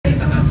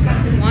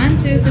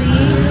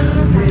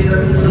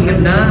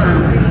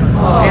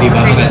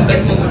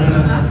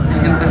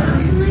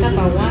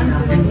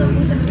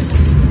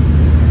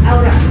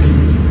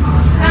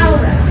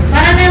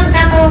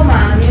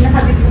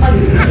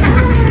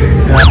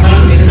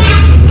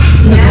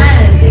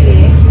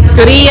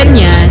Korean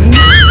yan.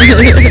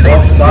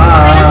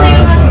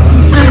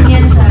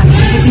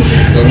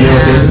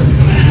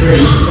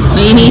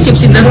 May iniisip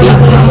si David.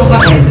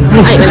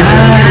 Ay, wala.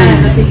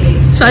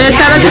 So,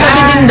 sana si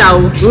David din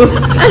daw. 1, 2,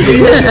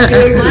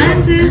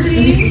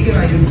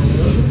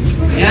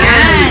 3.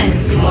 Yan.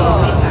 Sige,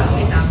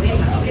 wait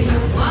lang.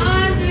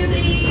 1, 2,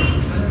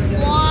 3.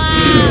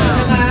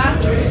 Wow!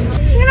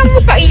 Yan ang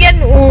mukha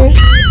iyan, oh.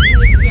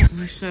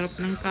 Masarap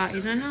ng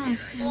kain, ano?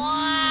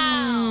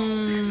 Wow!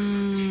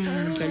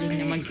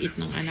 Galing na mag-eat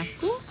ng anak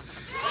ko.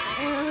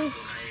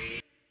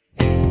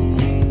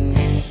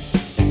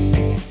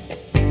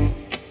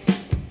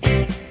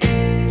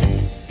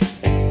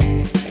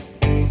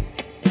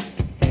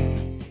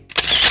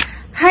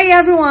 Hi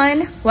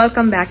everyone!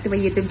 Welcome back to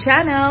my YouTube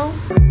channel!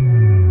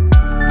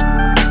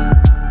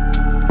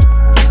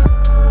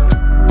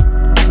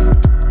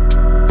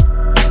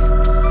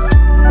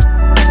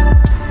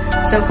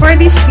 So for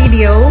this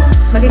video,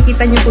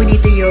 makikita nyo po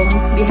dito yung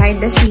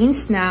behind the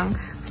scenes ng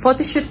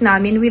photoshoot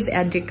namin with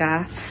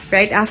EDRICA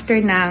right after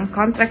ng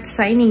contract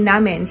signing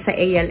namin sa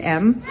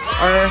ALM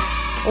or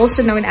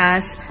also known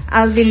as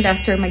Alvin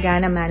Lester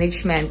Magana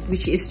Management,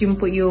 which is yung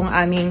po yung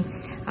aming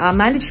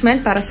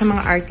management para sa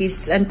mga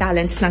artists and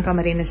talents ng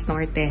Camarines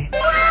Norte.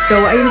 So,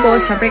 ayun po,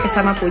 syempre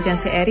kasama po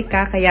dyan si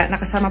Erica, kaya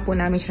nakasama po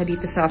namin siya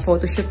dito sa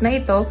photoshoot na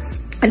ito.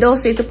 And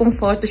also, ito pong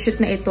photoshoot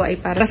na ito ay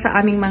para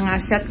sa aming mga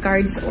set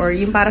cards or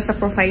yung para sa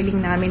profiling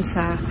namin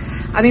sa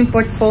aming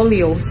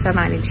portfolio sa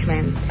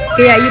management.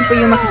 Kaya yun po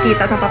yung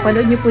makikita at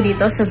mapapanood nyo po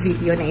dito sa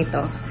video na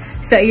ito.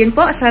 So, ayun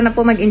po, sana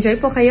po mag-enjoy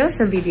po kayo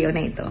sa video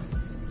na ito.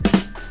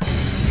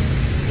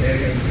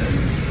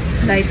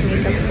 Light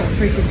makeup po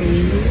for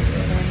today.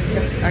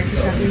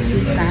 Artist natin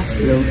si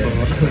Tassie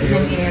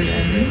ng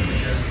ALM.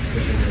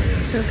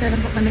 So,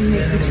 kailan ka pa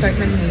nag-start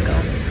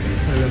mag-makeup?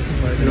 Alam ko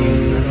ba,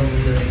 nung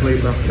way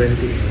back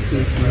 2018.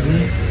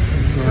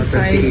 So,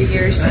 5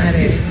 years na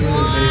rin.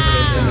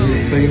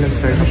 Pwede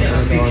nag-start ako na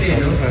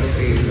ako as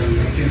a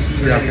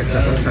bracket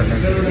na po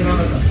talaga.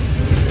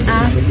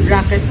 Ah,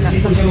 bracket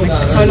lang.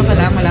 Solo ka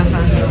lang, wala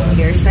kang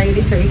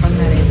hairstylist or ikaw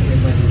na rin?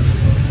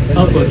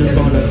 Opo, doon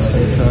po ako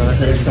nag-start sa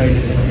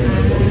hairstyling.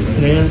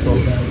 Ngayon po,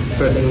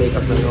 pwedeng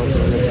makeup na ako.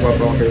 Nagpapa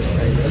ako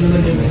hairstylist.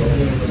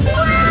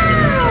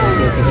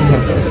 Focus na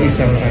po sa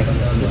isang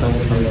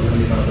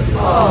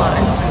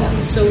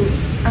So,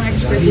 ang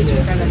expertise mo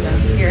talaga,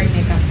 hair and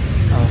makeup.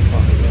 Opo.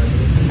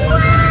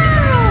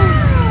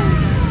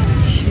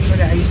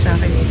 Sure, ayos sa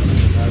akin eh.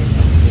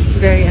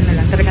 Very ano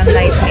lang, talagang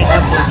light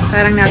makeup lang.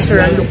 Parang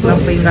natural look lang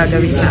po yung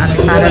gagawin sa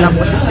akin. Para lang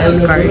po sa cell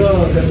card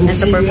and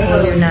sa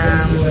portfolio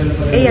ng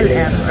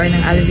ALM or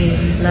ng Alvin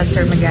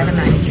Lester Magana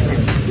Management.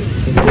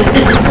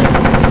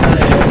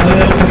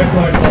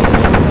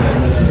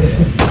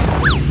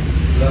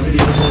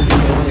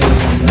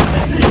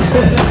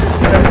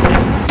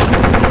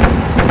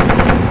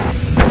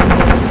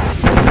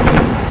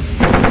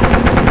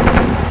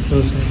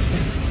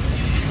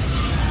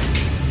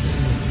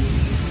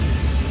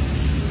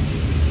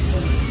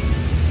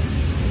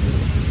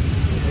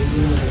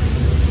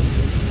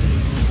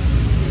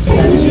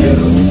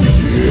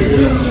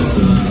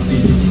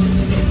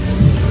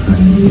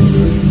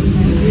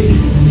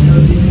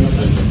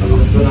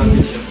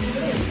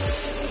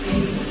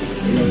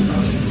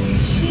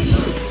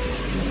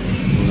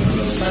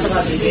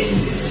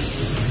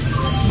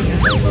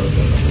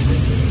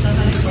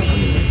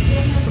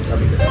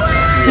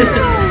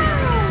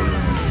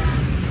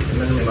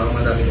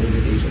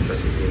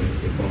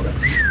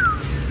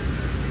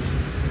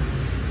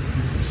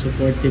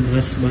 Supportive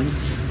husband.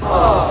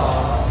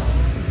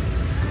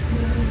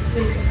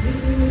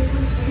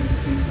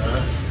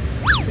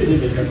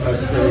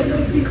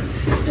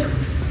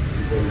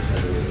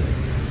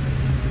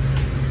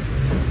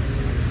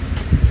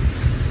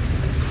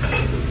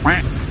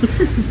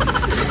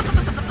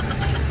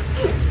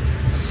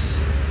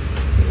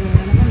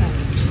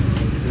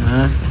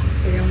 Ha?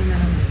 Sayaw mo na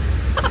naman.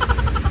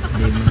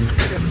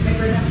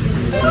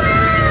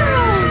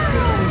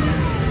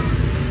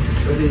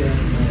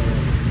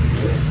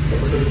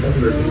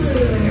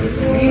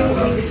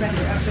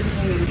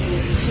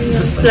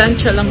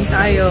 Plancha lang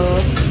tayo.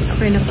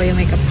 Okay na po yung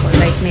makeup ko.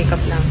 Light makeup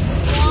lang.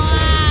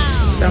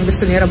 Ito ang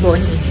gusto ni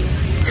Raboni.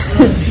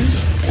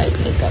 Light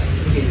makeup.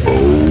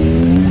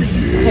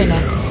 Okay na.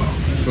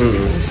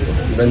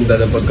 Ganda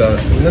na pagka...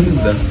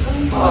 Ganda.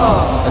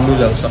 Ano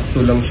lang, sakto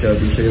lang siya.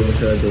 Di siya yung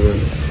masyado.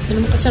 Ano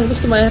mo kasi ang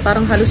gusto mo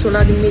parang halos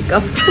wala din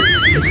makeup.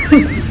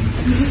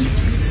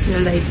 So,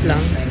 light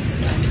lang.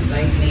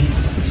 Light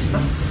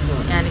makeup.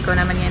 Yan, ikaw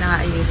naman yan ang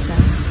aayusan.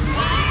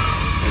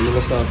 Ano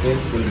na sa akin?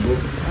 Pulbo.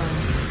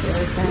 Sir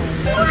tayo.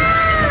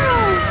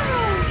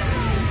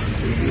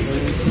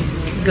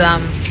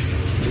 Glam.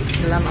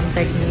 Glam ang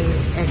technique.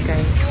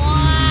 Ekay.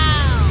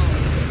 Wow!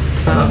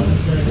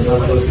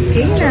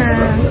 Okay na.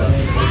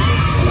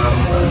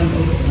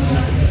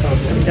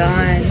 I'm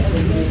done.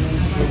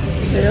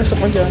 Seryoso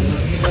ko dyan.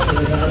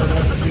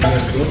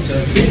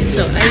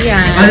 So,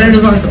 ayan.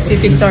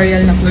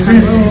 Tutorial na po.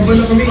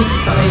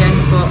 Ayan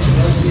po.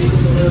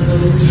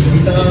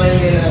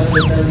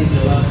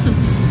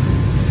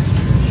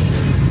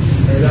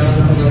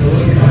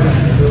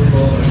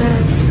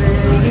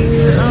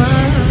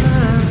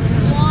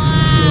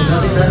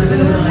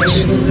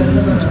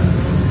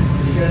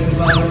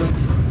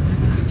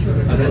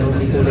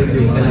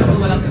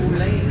 Walang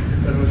kulay.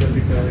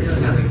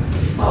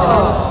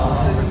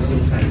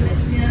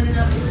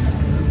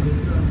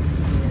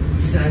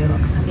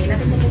 Okay,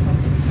 lapit na po.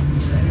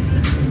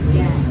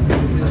 Yan.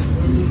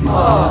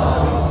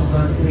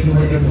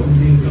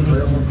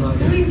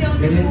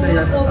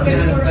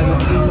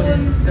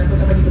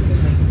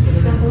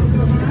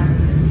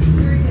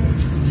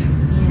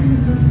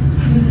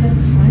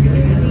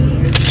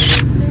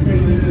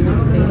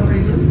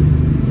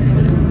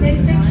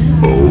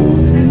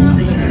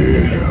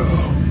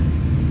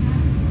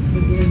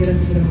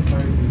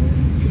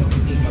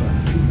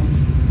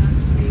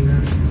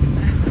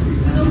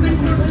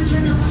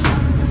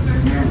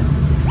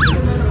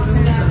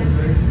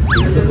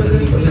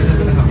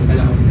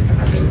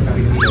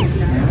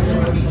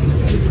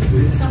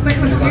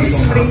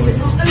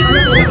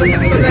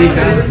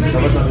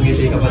 Dapat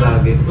nakangiti ka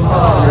palagi.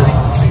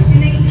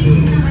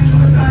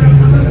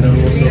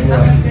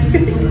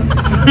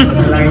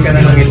 Palagi ka na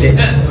nakangiti.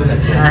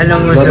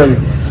 Anong gusto?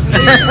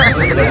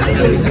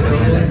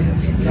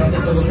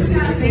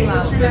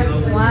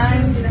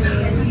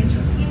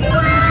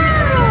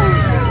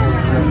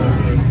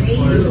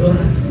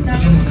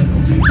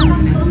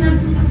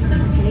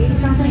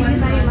 Isang sandali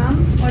tayo, ma'am.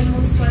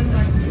 Almost 1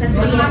 hour.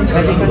 Sandali.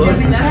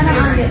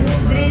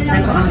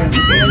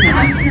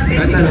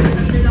 Kahit ano?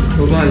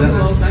 Bahala.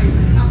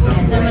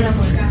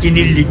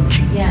 Kinilig.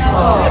 Yan.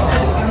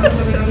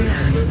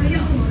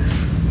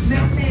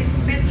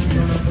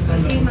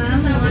 Okay,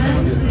 ma'am. 1,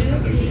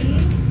 2,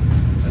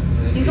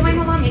 3. Yung kamay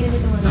mo, ma'am.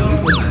 Ganito mo.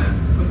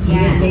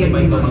 Yan. Okay.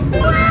 1, 2, 3.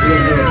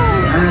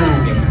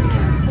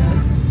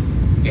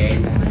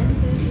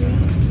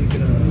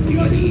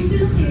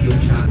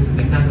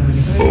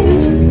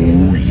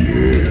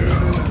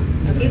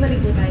 Okay,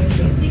 balik po tayo.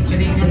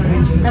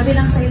 Tabi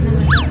lang sa'yo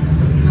naman.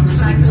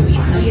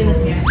 Ayun,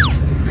 yan.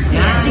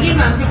 Sige,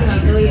 ma'am. Sige,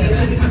 ma'am. Go yun.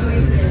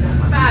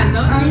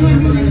 Paano?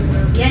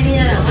 Yan,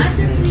 yan lang.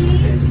 1, 2, 3.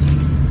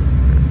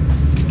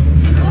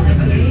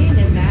 Okay,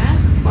 then back.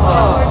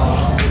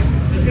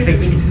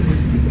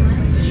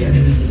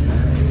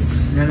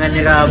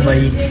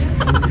 Nanganirabay.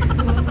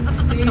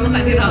 Sige ka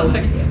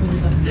makaniraway.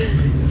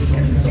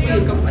 So,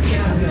 kayo ka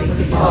makaniraway.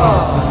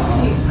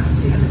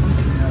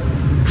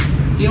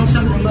 Yung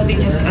sa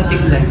umating yung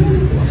ating life.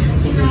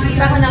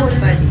 Baka na whole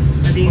body.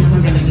 Ating yung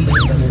magaling.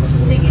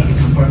 Sige.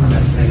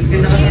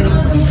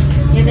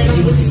 Yan na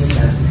yung boots.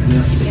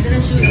 Yan na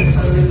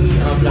shoes.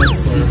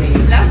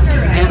 Left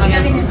or right?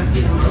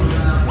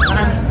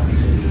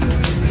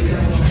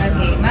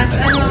 Okay, mas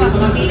ano ako,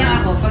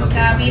 mabilang ako.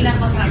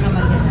 Pagkabilang ko sa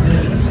kamagana.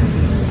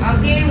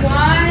 Okay,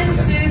 1,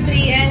 2,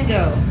 3, and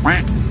go.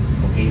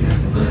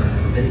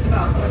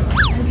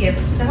 Ang cute.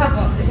 Isa pa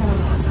po. Isa pa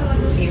po.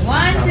 Okay,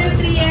 1,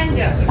 2, 3, and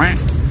go.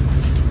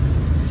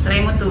 Try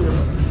mo turo.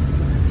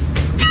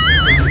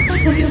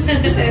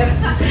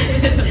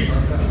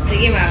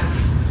 Sige, ma'am.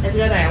 Let's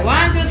go tayo.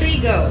 1, 2,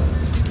 3, go.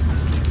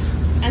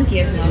 Ang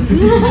cute, ma'am. 1,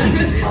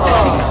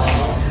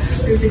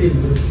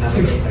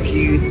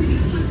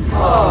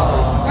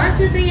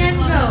 2, 3, and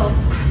go.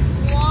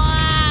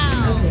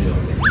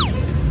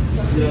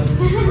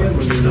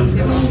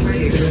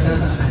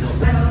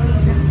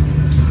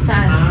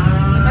 Saan?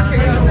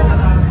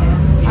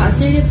 Ah,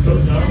 serious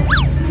face.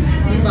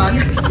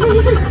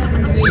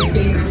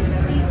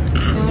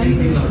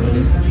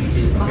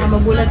 Baka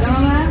mabulag ka,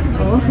 mama.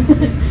 Oo.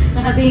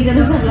 Nakatingin ka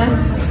doon sa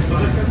flash.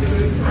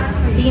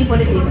 Tingin po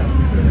ulit dito.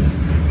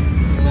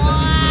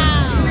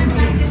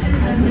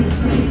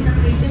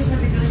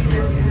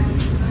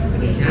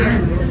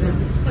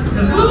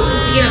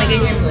 Sige, may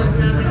ganyan mo.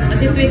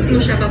 Kasi twist mo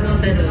siya pag ang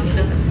talon.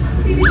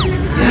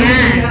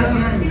 Yan.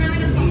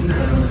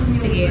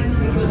 Sige. 1,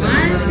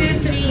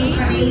 2,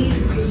 3.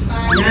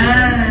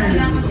 Yan!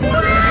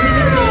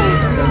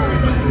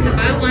 Isa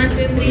pa. 1,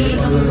 2, 3.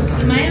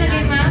 Smile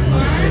again, ma'am.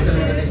 1,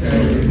 2,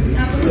 3.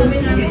 Tapos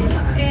sabi namin,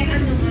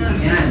 ano nga,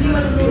 hindi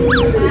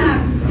marunong pa.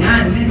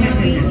 Yan!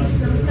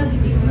 Basics ng flag,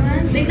 hindi mo.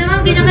 Wait lang,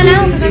 ma'am. Ganyan ka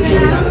lang.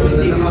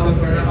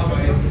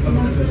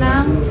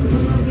 Lang.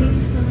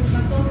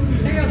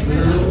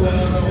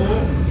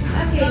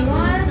 Okay, 1,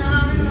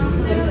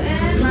 2,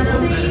 and 3.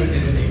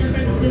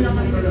 Siyempre, dito lang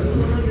kami sa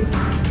tuturo, di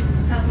ba?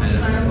 Tapos,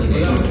 parang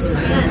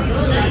nice.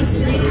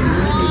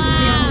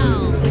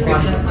 Wow!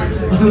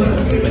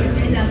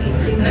 Kasi lagi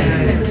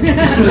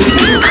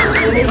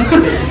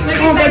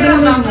Oh, pwede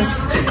naman.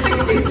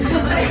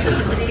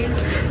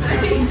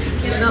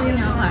 Lock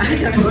niya ka.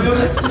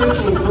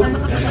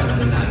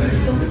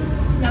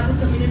 Labot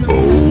kami na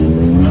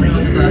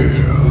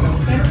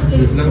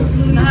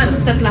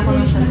Setla ko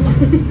na siya.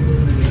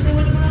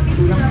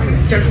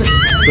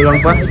 Ito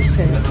lang pa?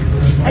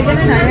 Ay,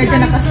 gano'n na. Medyo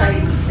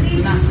nakaside.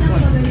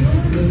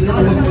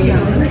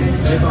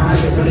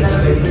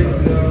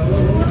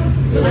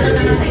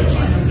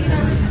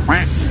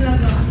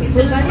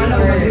 full body or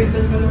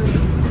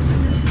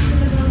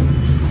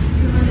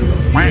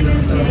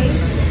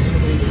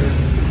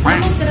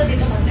pero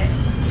dito konti.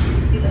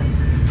 Dito.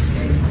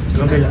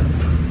 Okay lang.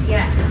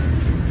 Yeah.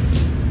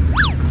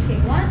 Okay,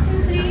 1,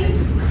 2,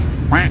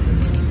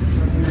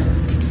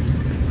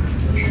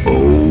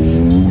 3.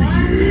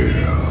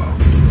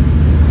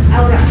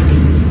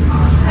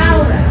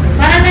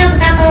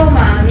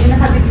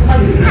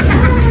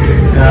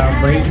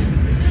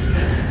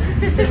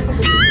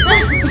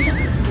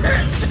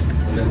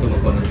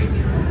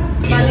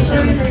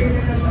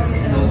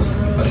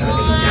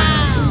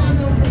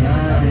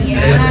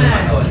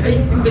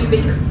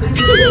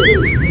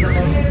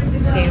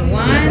 Okay,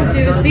 1,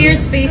 2,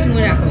 fierce face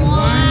muna ako.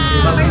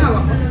 1, 2, 3.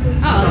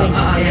 Oh, okay.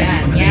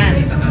 Yan.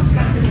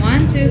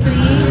 1, 2,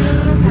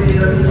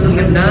 3. Ang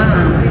ganda.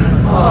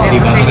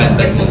 Hindi ba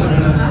maganda?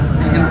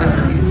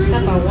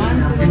 Isa pa,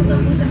 1, 2,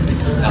 3.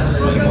 Tapos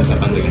malimot sa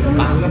panggalit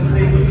pa.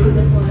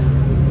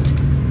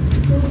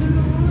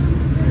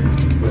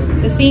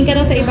 Tapos tingin ka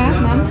daw sa iba,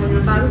 ma'am?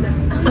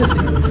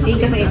 Tingin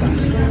ka sa iba.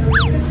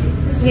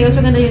 Okay, mas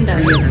maganda yung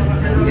dami. 1, 2,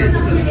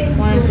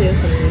 3.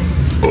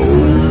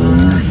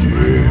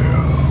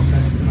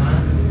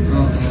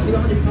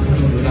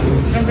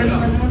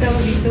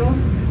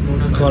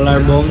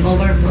 Collarbone.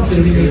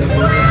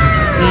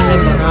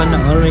 Ano,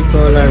 only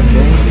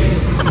collarbone.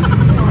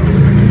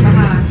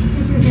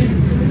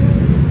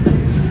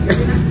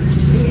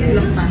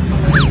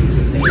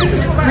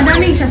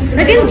 Madaming siya.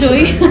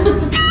 Nag-enjoy.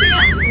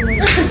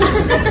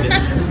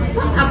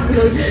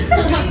 Upload.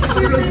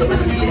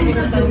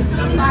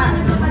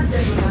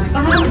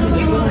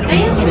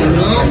 Ayan sila.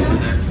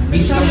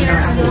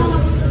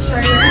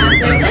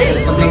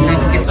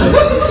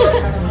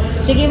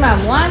 Sige ma'am,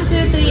 1,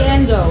 2, 3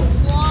 and go.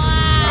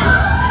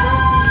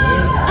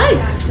 Ay!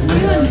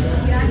 Ayun.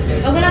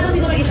 Huwag na po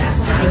siguro itaas.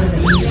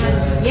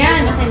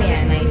 Yan, okay na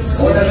yan. Nice.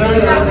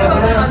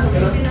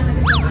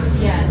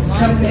 Yan,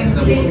 1,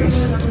 2, 3.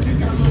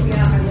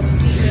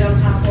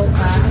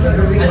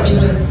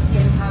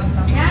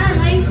 Yan,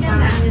 nice.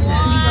 Ganda.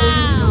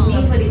 Wow!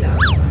 Hindi dito.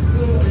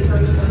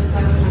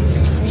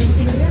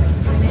 Sige yan.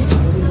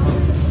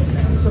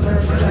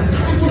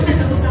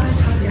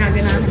 Sinabi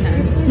namin na.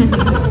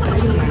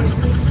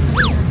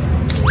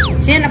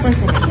 Siya na po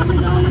sila.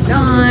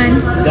 Done.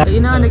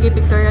 Ayun na,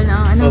 nag-pictorial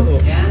na ang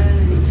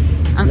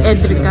ang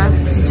EDRICA,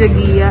 si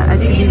Jaggia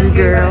at si Baby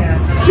Girl.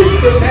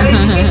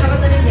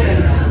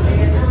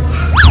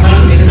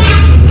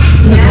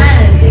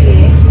 Yan,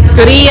 sige.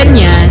 Korean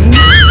yan.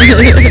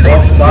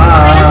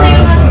 Wala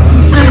sa'yo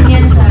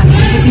yan sa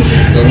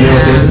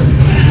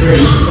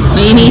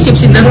May iniisip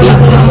si David.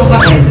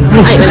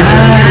 Ay, wala.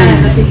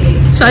 sige.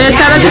 So,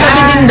 sana si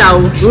David din daw.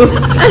 1,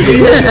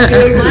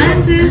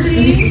 2,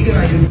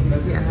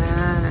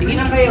 3.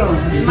 Tingnan kayo.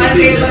 Smile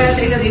kayo para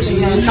sa isa't isa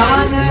yan.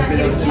 Tawa na.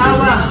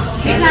 Tawa.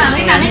 Wait lang.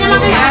 Tingnan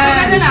lang kayo.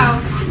 Pagkagalaw.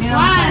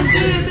 1,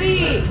 2,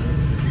 3.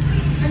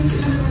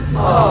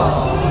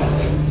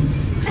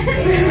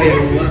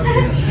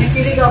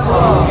 Nakilig ako.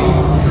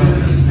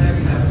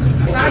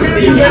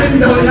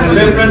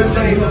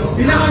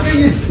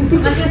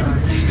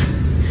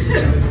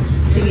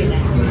 Sige na.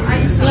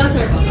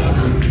 Closer po.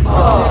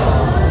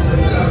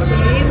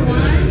 Okay, 1,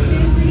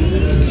 2,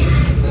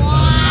 3.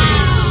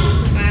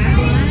 Wow!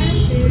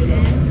 1, 2,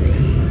 and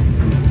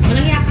 3.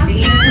 Walang yakap.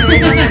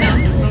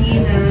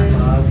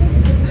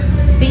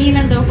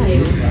 Tinginan daw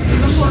kayo.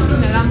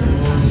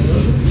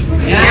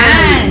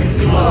 Yan!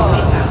 Sige,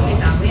 wait lang.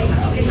 1,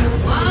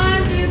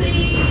 2,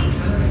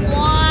 3.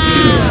 Wow!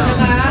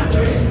 Diba?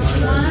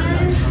 1,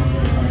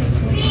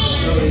 2,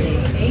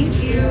 3. Thank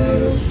you.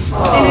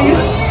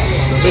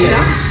 Wait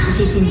lang.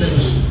 Susundan.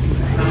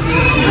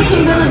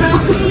 Susundan na daw.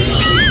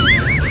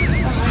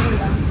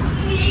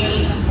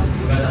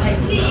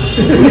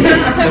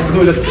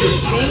 Nagulat ko.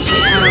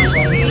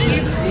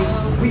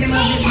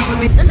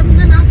 Alam mo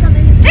na nasa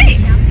layas na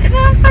siya.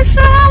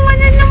 Kasama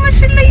na naman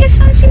sila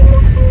yasan si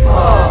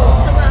Mukha.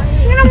 Sa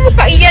bahay. Yan ang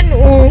mukha iyan,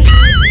 oh.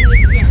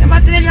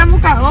 Namati nila ang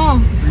mukha, oh. I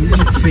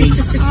like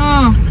face.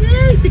 Oh.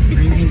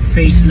 I like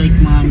face like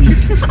mommy.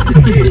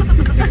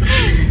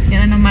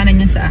 Yan ang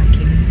namanan niyan sa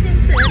akin.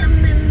 Siyempre, alam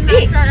na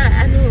nasa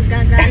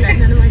gagala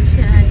na naman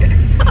siya.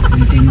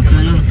 Content ka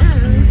lang.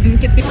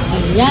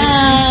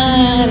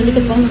 Ayan!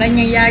 Ito po ang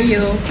kanyang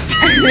yayo.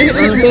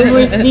 Ang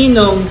favorite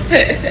ninong.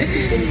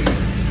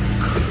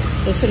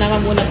 So, sinama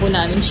muna po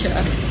namin siya.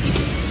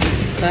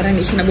 Para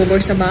hindi siya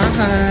nabubor sa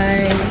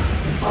bahay.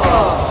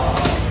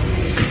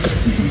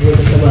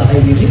 Buwan sa bahay,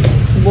 baby.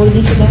 Bubor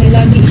din sa bahay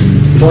lagi.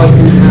 Born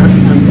in a house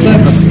ng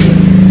in-house.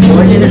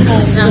 Born in a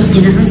house ng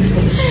in-house.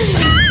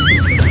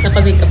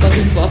 Kapag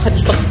po ako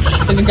dito.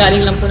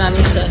 Pagagaling lang po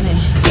namin sa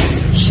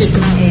shoot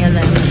ng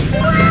ALM.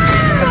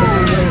 Sa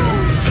bubur.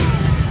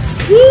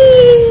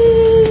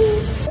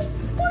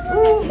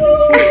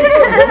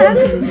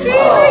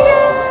 Sino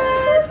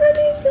yan?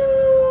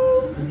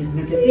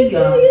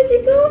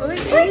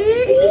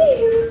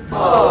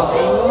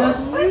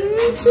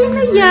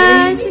 Sino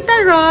yan? Tita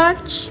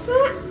Roch?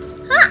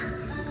 Ha?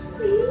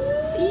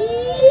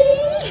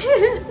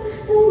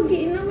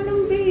 Pogi naman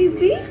ang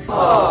baby.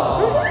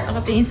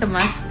 Nakatingin sa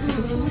mask.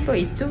 Sino po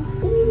ito?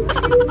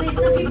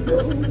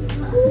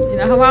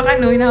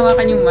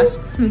 Hinahawakan yung mask.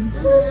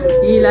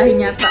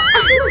 Hihilahin yata.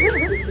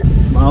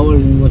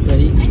 Bawal mo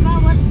basahin. Ay,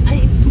 bawal.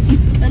 Ay,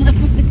 alam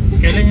mo.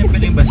 Kailan niya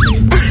pwedeng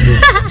basahin?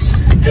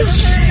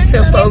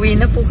 So, pauwi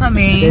na po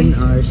kami. 10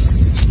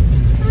 hours.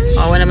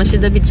 Kawawa naman si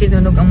David,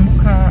 sinunog ang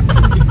mukha.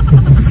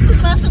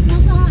 Pasok mo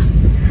sa,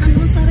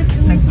 sa rep.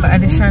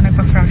 Nagpa-ano siya,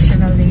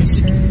 nagpa-fractional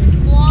laser.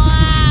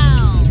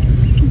 Wow!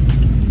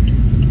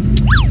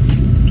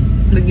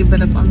 Nag-iba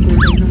na pa ang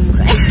kulay ng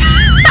mukha.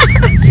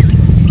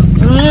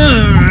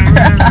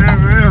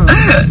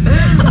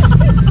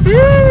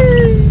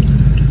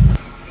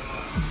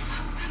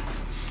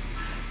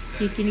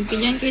 Kikinig ka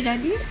dyan kay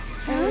Daddy?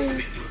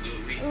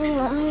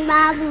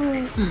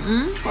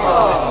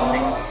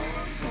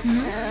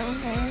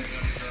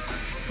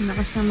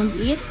 Lakas na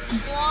mag-eat.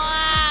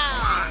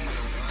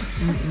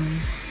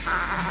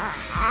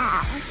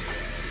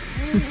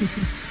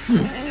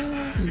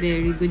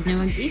 Very good na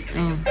mag-eat.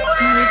 Oh.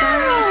 Bitaw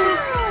mo isa.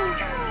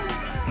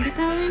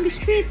 Bitaw mo yung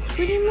biskuit.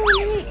 Kunin mo.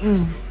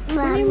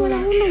 Kunin mo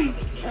lang ulo.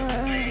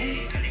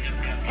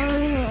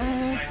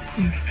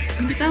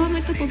 Bitaw mo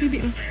ito po, bibi.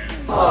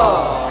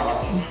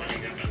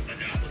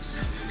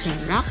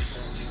 Sarap.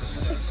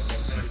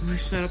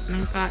 Masarap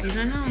ng kain,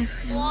 ano?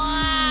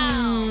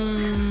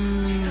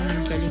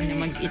 Galing na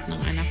mag-eat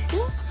ng anak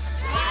ko.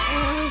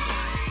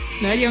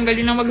 Dahil ang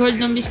galing na mag-hold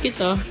ng biscuit,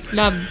 oh.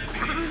 Love.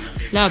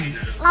 Love.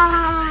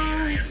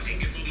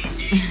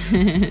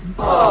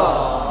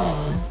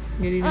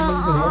 Galing na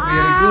mag-hold.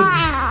 Very good.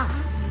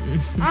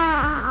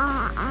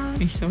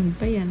 May sound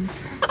pa yan.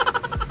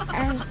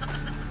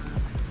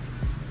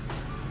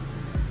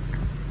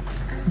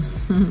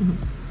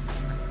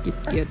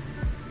 Cute.